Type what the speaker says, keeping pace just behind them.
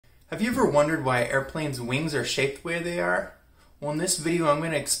Have you ever wondered why airplanes' wings are shaped the way they are? Well, in this video I'm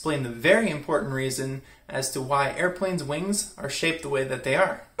going to explain the very important reason as to why airplanes' wings are shaped the way that they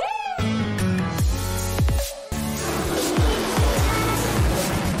are.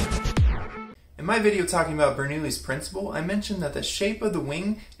 In my video talking about Bernoulli's principle, I mentioned that the shape of the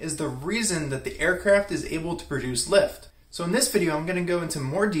wing is the reason that the aircraft is able to produce lift. So in this video I'm going to go into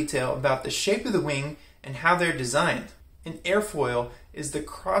more detail about the shape of the wing and how they're designed. An airfoil is the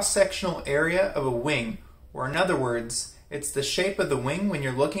cross-sectional area of a wing, or in other words, it's the shape of the wing when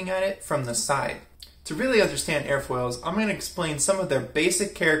you're looking at it from the side. To really understand airfoils, I'm going to explain some of their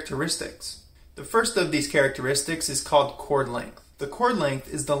basic characteristics. The first of these characteristics is called chord length. The chord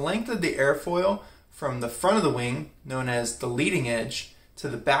length is the length of the airfoil from the front of the wing, known as the leading edge, to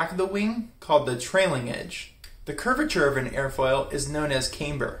the back of the wing, called the trailing edge. The curvature of an airfoil is known as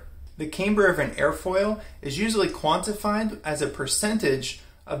camber. The camber of an airfoil is usually quantified as a percentage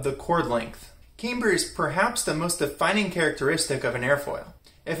of the chord length. Camber is perhaps the most defining characteristic of an airfoil.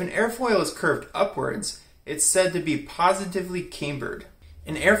 If an airfoil is curved upwards, it's said to be positively cambered.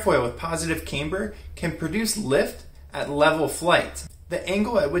 An airfoil with positive camber can produce lift at level flight. The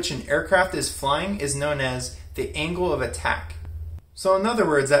angle at which an aircraft is flying is known as the angle of attack. So in other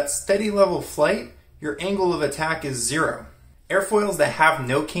words, at steady level flight, your angle of attack is 0. Airfoils that have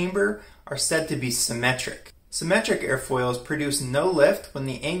no camber are said to be symmetric. Symmetric airfoils produce no lift when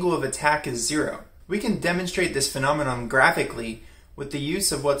the angle of attack is 0. We can demonstrate this phenomenon graphically with the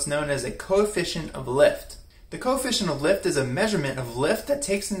use of what's known as a coefficient of lift. The coefficient of lift is a measurement of lift that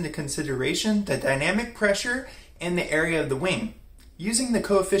takes into consideration the dynamic pressure and the area of the wing. Using the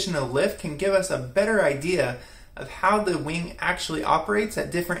coefficient of lift can give us a better idea of how the wing actually operates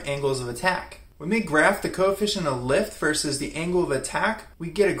at different angles of attack. When we graph the coefficient of lift versus the angle of attack,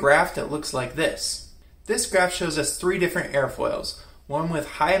 we get a graph that looks like this. This graph shows us 3 different airfoils, one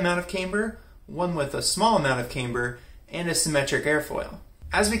with high amount of camber, one with a small amount of camber, and a symmetric airfoil.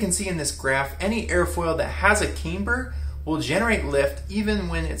 As we can see in this graph, any airfoil that has a camber will generate lift even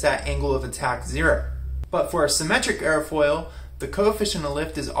when it's at angle of attack 0. But for a symmetric airfoil, the coefficient of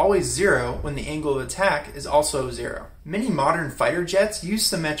lift is always 0 when the angle of attack is also 0. Many modern fighter jets use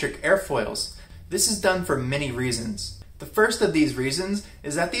symmetric airfoils. This is done for many reasons. The first of these reasons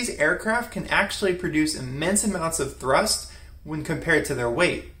is that these aircraft can actually produce immense amounts of thrust when compared to their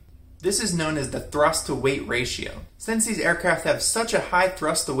weight. This is known as the thrust to weight ratio. Since these aircraft have such a high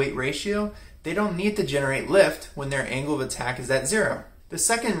thrust to weight ratio, they don't need to generate lift when their angle of attack is at 0. The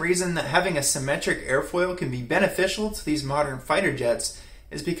second reason that having a symmetric airfoil can be beneficial to these modern fighter jets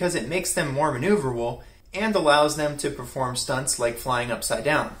is because it makes them more maneuverable and allows them to perform stunts like flying upside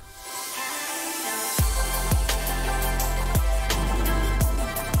down.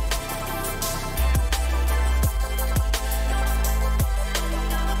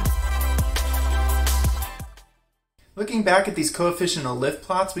 Looking back at these coefficient of lift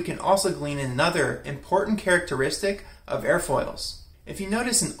plots, we can also glean another important characteristic of airfoils. If you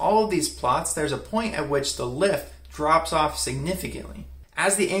notice in all of these plots, there's a point at which the lift drops off significantly.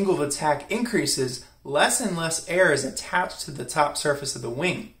 As the angle of attack increases, less and less air is attached to the top surface of the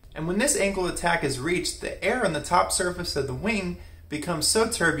wing. And when this angle of attack is reached, the air on the top surface of the wing becomes so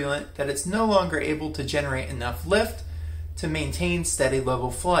turbulent that it's no longer able to generate enough lift to maintain steady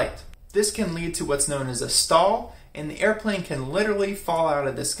level flight. This can lead to what's known as a stall, and the airplane can literally fall out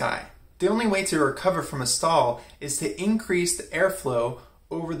of the sky. The only way to recover from a stall is to increase the airflow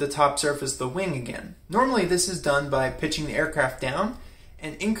over the top surface of the wing again. Normally this is done by pitching the aircraft down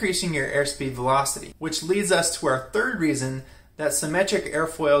and increasing your airspeed velocity, which leads us to our third reason that symmetric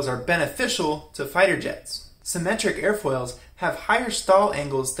airfoils are beneficial to fighter jets. Symmetric airfoils have higher stall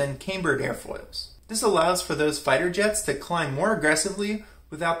angles than cambered airfoils. This allows for those fighter jets to climb more aggressively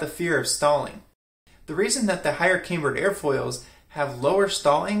without the fear of stalling. The reason that the higher cambered airfoils have lower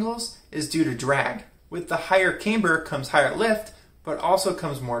stall angles is due to drag. With the higher camber comes higher lift, but also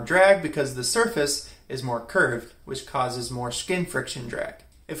comes more drag because the surface is more curved, which causes more skin friction drag.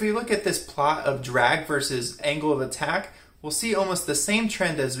 If we look at this plot of drag versus angle of attack, we'll see almost the same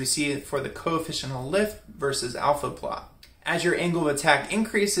trend as we see for the coefficient of lift versus alpha plot. As your angle of attack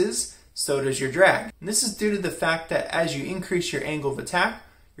increases, so does your drag. And this is due to the fact that as you increase your angle of attack,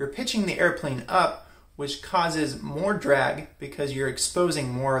 you're pitching the airplane up, which causes more drag because you're exposing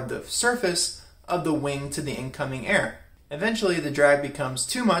more of the surface of the wing to the incoming air. Eventually the drag becomes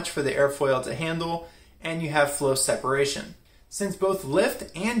too much for the airfoil to handle and you have flow separation. Since both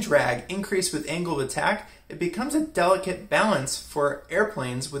lift and drag increase with angle of attack, it becomes a delicate balance for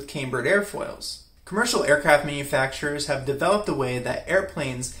airplanes with cambered airfoils. Commercial aircraft manufacturers have developed a way that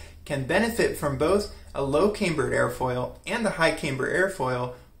airplanes can benefit from both a low cambered airfoil and a high cambered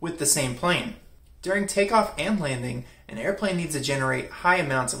airfoil with the same plane. During takeoff and landing, an airplane needs to generate high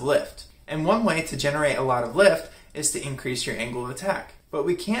amounts of lift. And one way to generate a lot of lift is to increase your angle of attack. But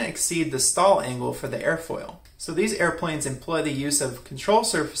we can't exceed the stall angle for the airfoil. So these airplanes employ the use of control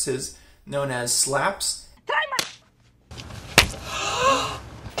surfaces known as slaps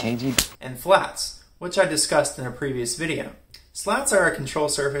and flats, which I discussed in a previous video. Slats are a control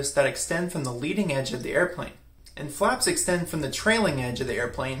surface that extend from the leading edge of the airplane, and flaps extend from the trailing edge of the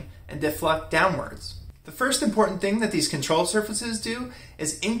airplane and deflect downwards. The first important thing that these control surfaces do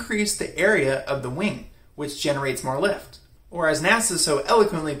is increase the area of the wing, which generates more lift. Or as NASA so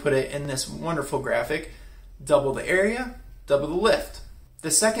eloquently put it in this wonderful graphic, double the area, double the lift.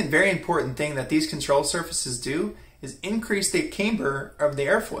 The second very important thing that these control surfaces do is increase the camber of the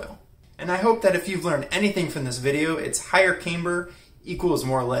airfoil. And I hope that if you've learned anything from this video, it's higher camber equals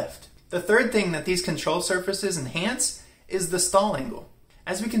more lift. The third thing that these control surfaces enhance is the stall angle.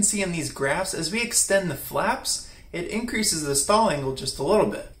 As we can see in these graphs, as we extend the flaps, it increases the stall angle just a little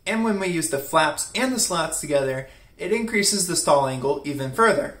bit. And when we use the flaps and the slats together, it increases the stall angle even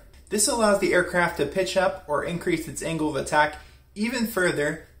further. This allows the aircraft to pitch up or increase its angle of attack even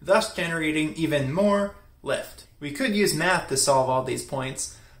further, thus generating even more lift. We could use math to solve all these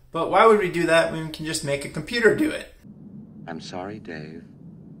points, but why would we do that when we can just make a computer do it? I'm sorry, Dave.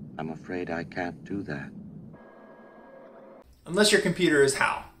 I'm afraid I can't do that. Unless your computer is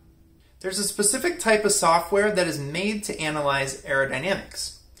HAL. There's a specific type of software that is made to analyze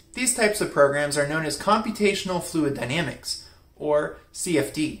aerodynamics. These types of programs are known as computational fluid dynamics, or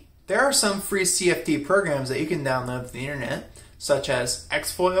CFD. There are some free CFD programs that you can download from the internet, such as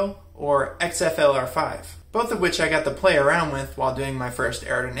Airfoil or XFLR5, both of which I got to play around with while doing my first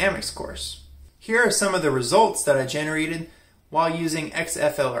aerodynamics course. Here are some of the results that I generated while using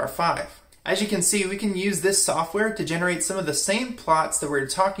XFLR5. As you can see, we can use this software to generate some of the same plots that we were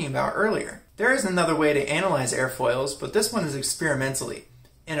talking about earlier. There is another way to analyze airfoils, but this one is experimentally,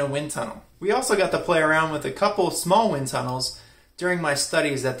 in a wind tunnel. We also got to play around with a couple small wind tunnels during my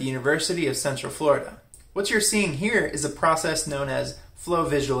studies at the University of Central Florida. What you're seeing here is a process known as flow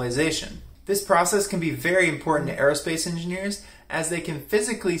visualization. This process can be very important to aerospace engineers as they can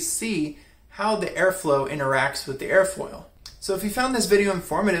physically see how the airflow interacts with the airfoil. So if you found this video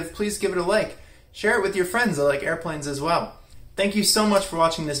informative, please give it a like. Share it with your friends that like airplanes as well. Thank you so much for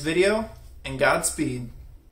watching this video, and Godspeed.